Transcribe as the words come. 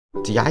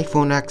The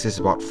iPhone X is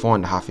about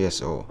 4.5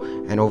 years old,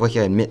 and over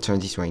here in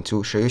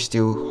mid-2022, should you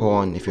still hold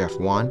on if you have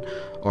one,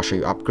 or should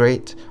you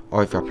upgrade,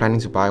 or if you're planning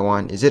to buy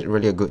one, is it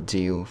really a good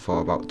deal for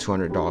about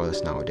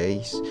 $200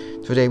 nowadays?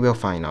 Today we'll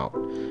find out.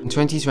 In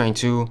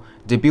 2022,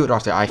 the build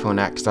of the iPhone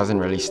X doesn't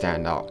really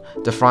stand out.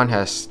 The front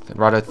has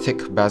rather thick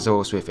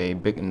bezels with a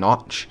big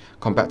notch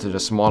compared to the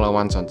smaller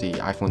ones on the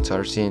iPhone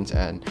 13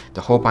 and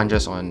the hole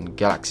punches on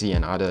Galaxy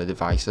and other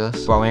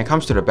devices. But when it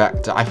comes to the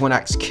back, the iPhone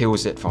X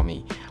kills it for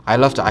me. I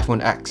love the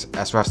iPhone X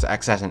as well as the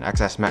XS and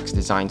XS Max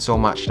design so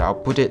much that I'll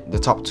put it the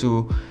top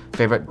 2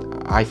 favorite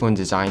iPhone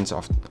designs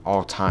of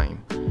all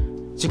time.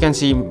 As you can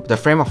see, the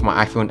frame of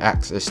my iPhone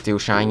X is still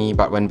shiny,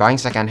 but when buying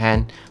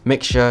secondhand,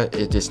 make sure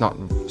it is not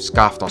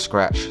scuffed or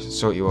scratched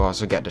so you will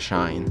also get the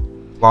shine.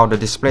 While the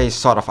display is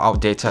sort of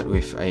outdated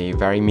with a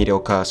very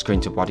mediocre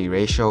screen to body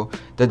ratio,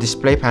 the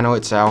display panel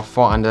itself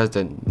falls under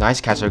the nice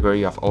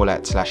category of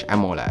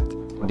OLED/AMOLED.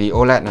 The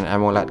OLED and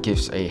AMOLED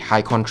gives a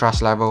high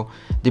contrast level.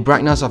 The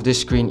brightness of this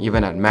screen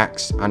even at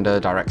max under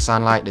direct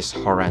sunlight is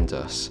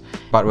horrendous.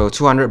 But will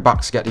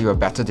 $200 get you a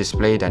better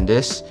display than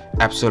this?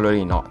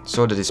 Absolutely not,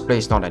 so the display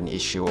is not an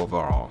issue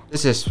overall.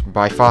 This is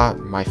by far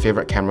my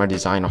favorite camera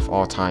design of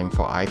all time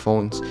for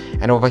iPhones,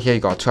 and over here you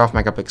got a 12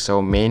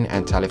 megapixel main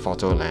and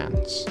telephoto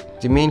lens.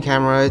 The main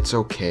camera, it's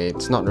okay,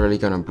 it's not really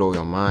gonna blow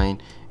your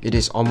mind. It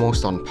is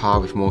almost on par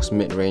with most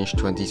mid-range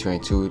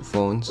 2022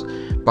 phones,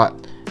 but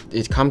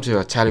it comes with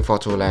a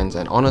telephoto lens,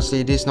 and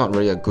honestly this is not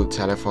really a good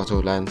telephoto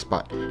lens,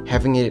 but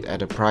having it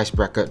at a price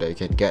bracket that you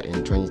can get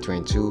in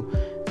 2022,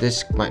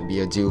 this might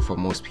be a deal for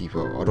most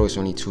people, although it's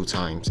only 2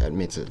 times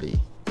admittedly.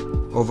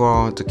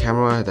 Overall, the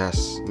camera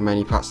has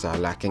many parts that are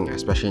lacking,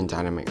 especially in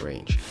dynamic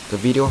range. The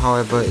video,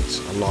 however, it's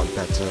a lot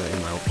better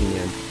in my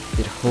opinion.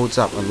 It holds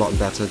up a lot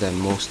better than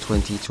most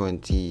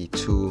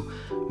 2022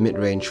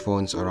 mid-range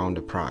phones around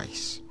the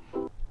price.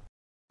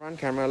 Front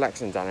camera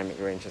lacks in dynamic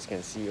range, as you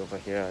can see over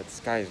here. The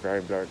sky is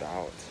very blurred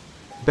out.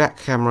 Back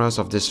cameras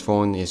of this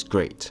phone is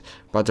great,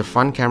 but the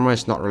front camera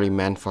is not really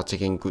meant for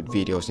taking good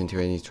videos in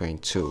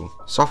 2022.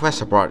 Software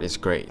support is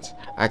great.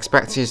 I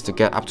expect this to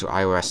get up to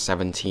iOS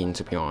 17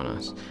 to be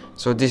honest.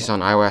 So this is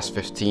on iOS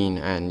 15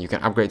 and you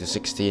can upgrade to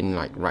 16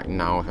 like right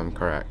now if I'm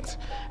correct,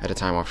 at the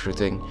time of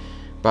shooting.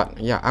 But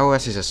yeah,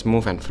 iOS is a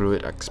smooth and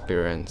fluid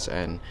experience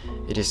and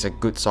it is a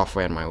good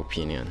software in my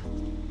opinion.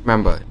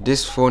 Remember,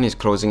 this phone is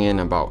closing in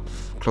about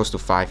close to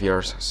 5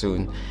 years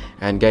soon,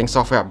 and getting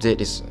software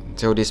update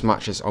till this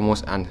much is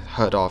almost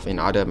unheard of in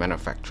other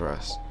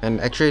manufacturers.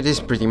 And actually this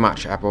is pretty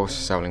much Apple's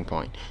selling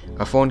point.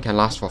 A phone can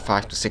last for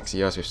 5 to 6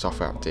 years with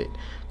software update,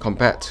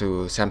 compared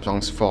to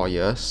Samsung's 4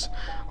 years,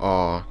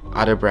 or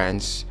other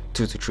brands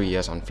 2 to 3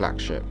 years on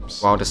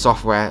flagships. While the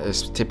software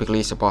is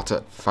typically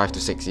supported 5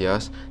 to 6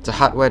 years, the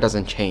hardware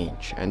doesn't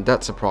change, and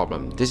that's a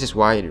problem. This is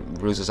why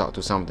it loses out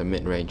to some of the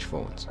mid-range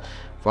phones.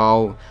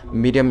 While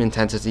medium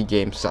intensity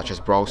games such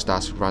as Brawl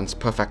Stars runs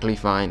perfectly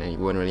fine and you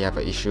won't really have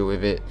an issue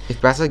with it, if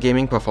better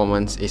gaming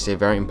performance is a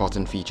very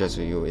important feature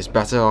to you, it's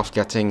better off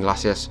getting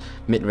last year's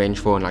mid-range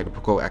phone like the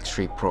Poco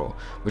X3 Pro,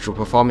 which will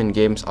perform in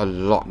games a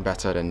lot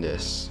better than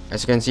this.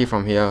 As you can see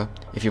from here,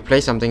 if you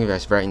play something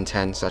that's very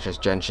intense such as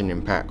Genshin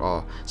Impact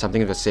or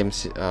something with the same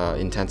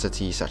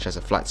intensity such as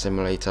a flight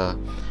simulator,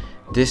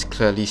 this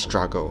clearly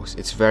struggles.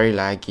 It's very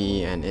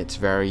laggy and it's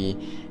very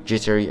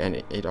jittery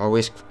and it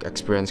always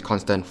experiences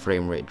constant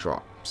frame rate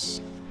drops.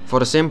 For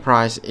the same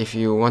price, if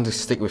you want to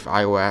stick with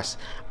iOS,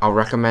 I'll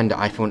recommend the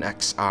iPhone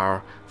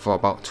XR for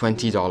about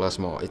 $20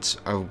 more. It's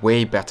a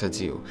way better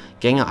deal.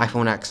 Getting an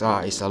iPhone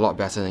XR is a lot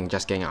better than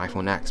just getting an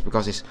iPhone X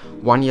because it's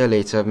 1 year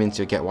later means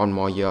you get 1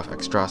 more year of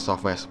extra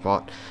software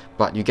support,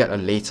 but you get a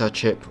later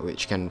chip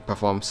which can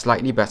perform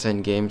slightly better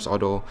in games,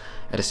 although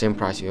at the same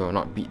price you will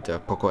not beat the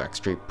Poco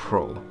X3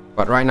 Pro.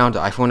 But right now the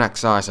iPhone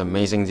XR is an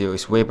amazing deal.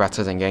 It's way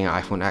better than getting an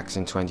iPhone X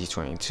in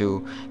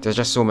 2022. There's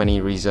just so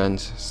many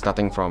reasons,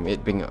 starting from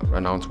it being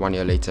announced 1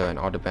 year later and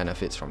all the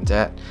benefits from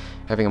that,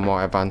 having a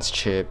more advanced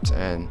chip,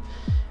 and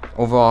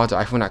overall the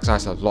iPhone XR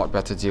is a lot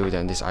better deal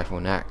than this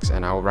iPhone X,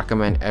 and I would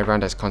recommend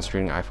everyone that's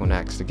considering iPhone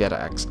X to get an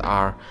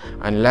XR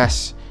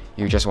unless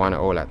you just want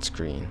an OLED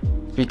screen.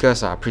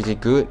 Speakers are pretty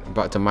good,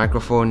 but the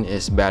microphone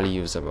is barely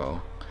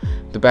usable.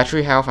 The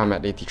battery health, I'm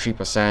at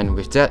 83%.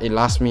 With that, it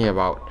lasts me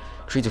about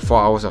 3 to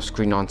 4 hours of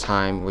screen on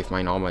time with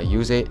my normal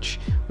usage,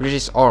 which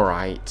is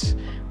alright.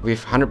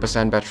 With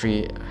 100%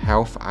 battery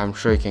health, I'm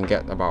sure you can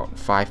get about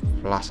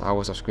 5+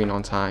 hours of screen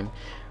on time,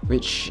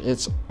 which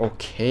is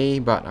okay,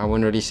 but I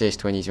wouldn't really say it's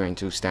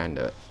 2022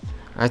 standard.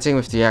 I think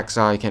with the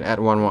XR you can add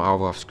 1 more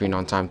hour of screen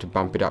on time to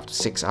bump it up to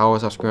 6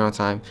 hours of screen on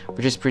time,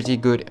 which is pretty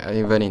good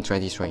even in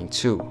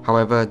 2022.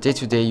 However,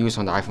 day-to-day use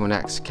on the iPhone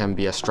X can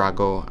be a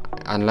struggle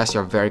unless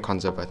you're very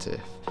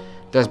conservative.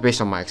 That's based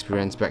on my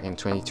experience back in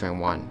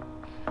 2021,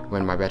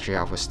 when my battery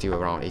health was still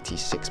around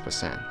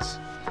 86%.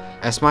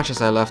 As much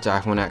as I love the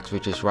iPhone X,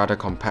 which is rather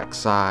compact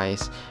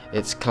size,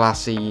 it's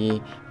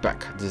classy,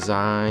 back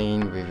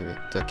design with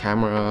the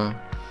camera,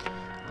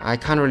 I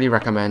can't really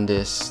recommend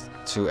this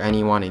to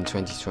anyone in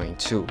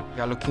 2022. If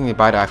you are looking to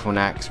buy the iPhone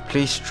X,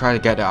 please try to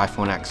get the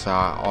iPhone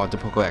XR or the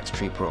Poco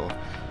X3 Pro.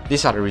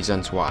 These are the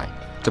reasons why.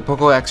 The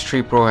Poco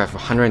X3 Pro have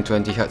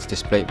 120Hz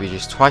display, which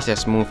is twice as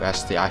smooth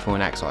as the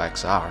iPhone X or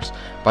XRs.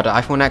 But the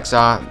iPhone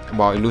XR,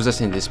 while it loses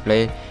in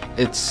display,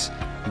 its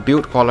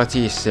build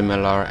quality is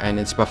similar and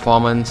its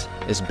performance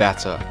is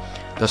better.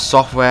 The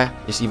software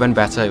is even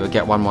better, you will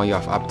get one more year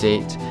of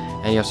update,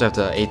 and you also have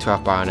the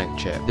A12 Bionic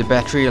chip. The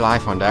battery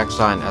life on the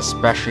XR and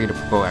especially the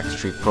Poco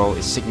X3 Pro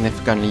is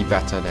significantly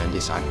better than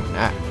this iPhone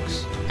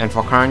X. And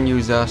for current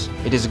users,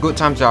 it is a good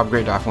time to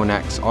upgrade the iPhone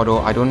X, although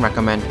I don't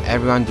recommend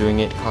everyone doing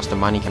it because the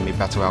money can be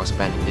better well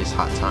spent in these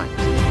hard times.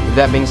 With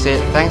that being said,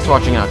 thanks for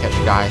watching and I'll catch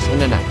you guys in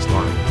the next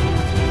one.